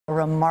A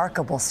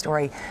remarkable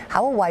story,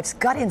 how a wife's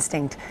gut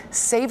instinct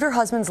saved her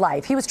husband's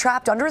life. He was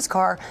trapped under his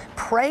car,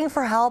 praying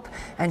for help,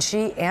 and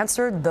she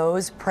answered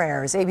those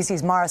prayers.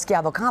 ABC's Mara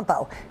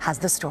Schiavocampo has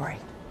the story.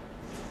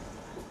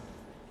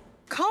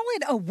 Call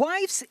it a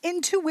wife's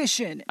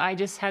intuition. I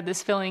just had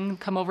this feeling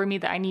come over me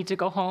that I need to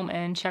go home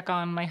and check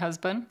on my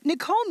husband.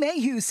 Nicole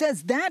Mayhew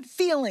says that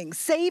feeling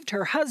saved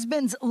her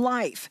husband's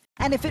life.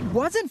 And if it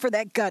wasn't for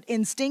that gut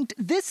instinct,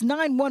 this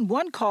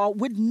 911 call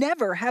would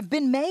never have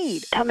been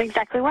made. Tell me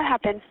exactly what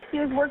happened. He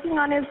was working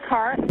on his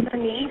car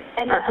underneath,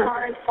 and his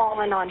car had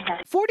fallen on him.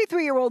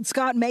 43-year-old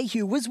Scott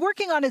Mayhew was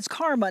working on his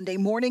car Monday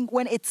morning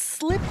when it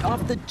slipped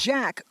off the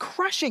jack,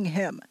 crushing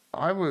him.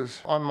 I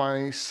was on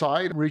my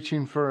side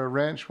reaching for a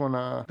wrench when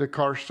the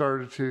car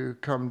started to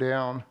come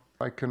down.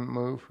 I couldn't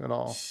move at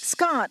all.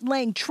 Scott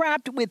laying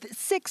trapped with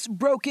 6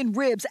 broken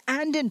ribs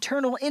and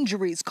internal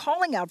injuries,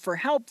 calling out for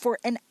help for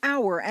an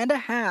hour and a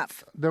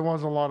half. There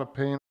was a lot of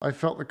pain. I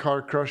felt the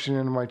car crushing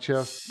into my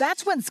chest.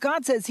 That's when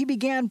Scott says he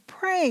began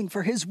praying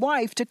for his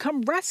wife to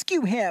come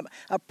rescue him,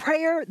 a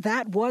prayer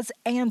that was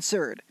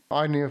answered.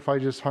 I knew if I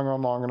just hung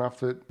on long enough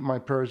that my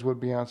prayers would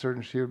be answered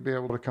and she would be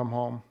able to come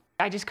home.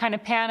 I just kind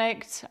of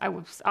panicked. I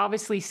was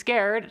obviously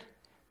scared,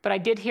 but I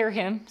did hear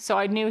him, so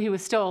I knew he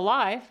was still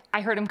alive.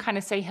 I heard him kind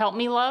of say, "Help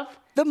me, love."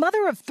 The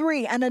mother of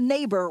 3 and a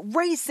neighbor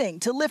racing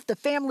to lift the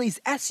family's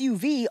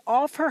SUV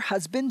off her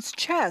husband's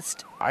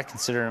chest. I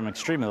consider him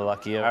extremely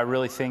lucky. I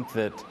really think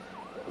that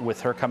with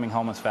her coming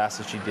home as fast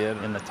as she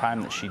did, in the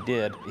time that she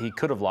did, he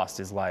could have lost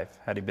his life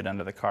had he been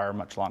under the car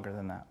much longer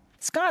than that.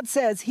 Scott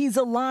says he's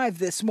alive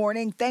this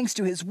morning thanks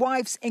to his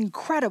wife's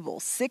incredible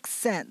sixth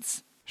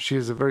sense. She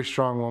is a very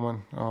strong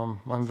woman.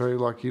 I'm very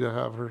lucky to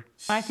have her.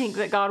 I think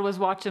that God was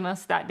watching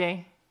us that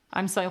day.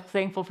 I'm so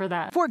thankful for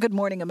that. For Good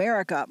Morning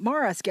America,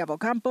 Mara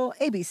Schiavocampo,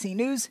 ABC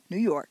News, New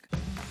York.